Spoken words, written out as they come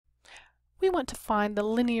We want to find the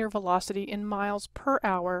linear velocity in miles per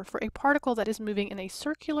hour for a particle that is moving in a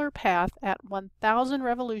circular path at 1,000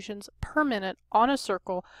 revolutions per minute on a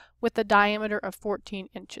circle with a diameter of 14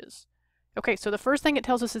 inches. Okay, so the first thing it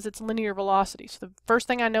tells us is its linear velocity. So the first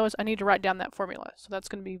thing I know is I need to write down that formula. So that's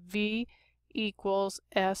going to be V equals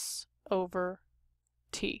S over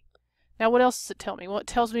T. Now what else does it tell me? Well, it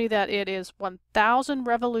tells me that it is 1,000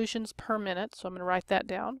 revolutions per minute. So I'm going to write that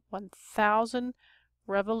down. 1,000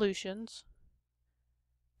 revolutions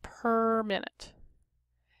per minute.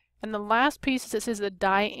 And the last piece is it says the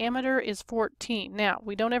diameter is 14. Now,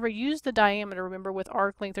 we don't ever use the diameter, remember, with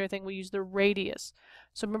arc length or anything, we use the radius.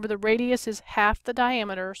 So remember, the radius is half the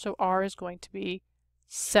diameter, so r is going to be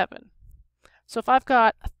 7. So if I've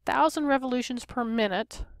got 1,000 revolutions per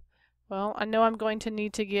minute, well, I know I'm going to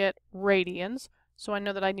need to get radians. So I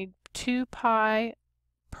know that I need 2 pi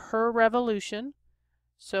per revolution.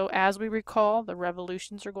 So as we recall, the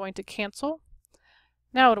revolutions are going to cancel.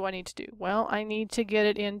 Now what do I need to do? Well, I need to get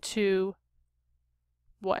it into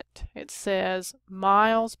what? It says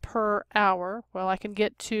miles per hour. Well, I can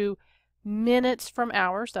get to minutes from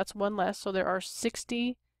hours. That's one less. So there are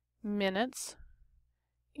 60 minutes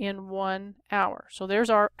in 1 hour. So there's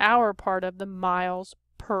our hour part of the miles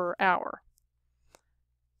per hour.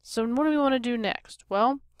 So what do we want to do next?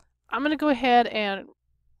 Well, I'm going to go ahead and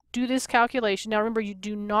do this calculation. Now remember, you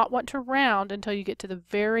do not want to round until you get to the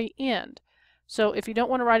very end. So if you don't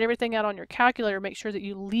want to write everything out on your calculator, make sure that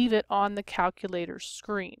you leave it on the calculator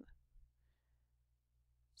screen.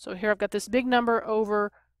 So here I've got this big number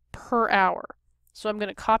over per hour. So I'm going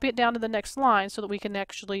to copy it down to the next line so that we can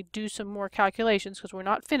actually do some more calculations because we're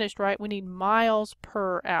not finished, right? We need miles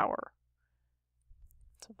per hour.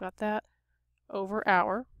 So I've got that over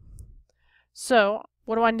hour. So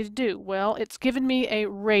what do I need to do? Well, it's given me a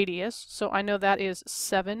radius, so I know that is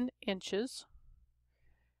 7 inches.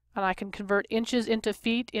 And I can convert inches into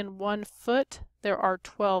feet. In 1 foot, there are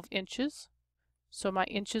 12 inches. So my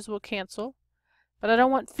inches will cancel. But I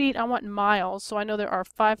don't want feet, I want miles. So I know there are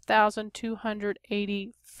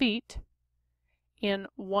 5,280 feet in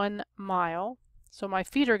 1 mile. So my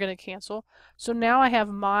feet are going to cancel. So now I have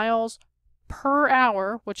miles per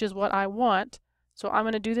hour, which is what I want. So I'm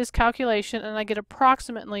going to do this calculation and I get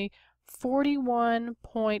approximately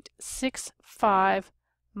 41.65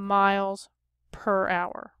 miles per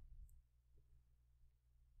hour.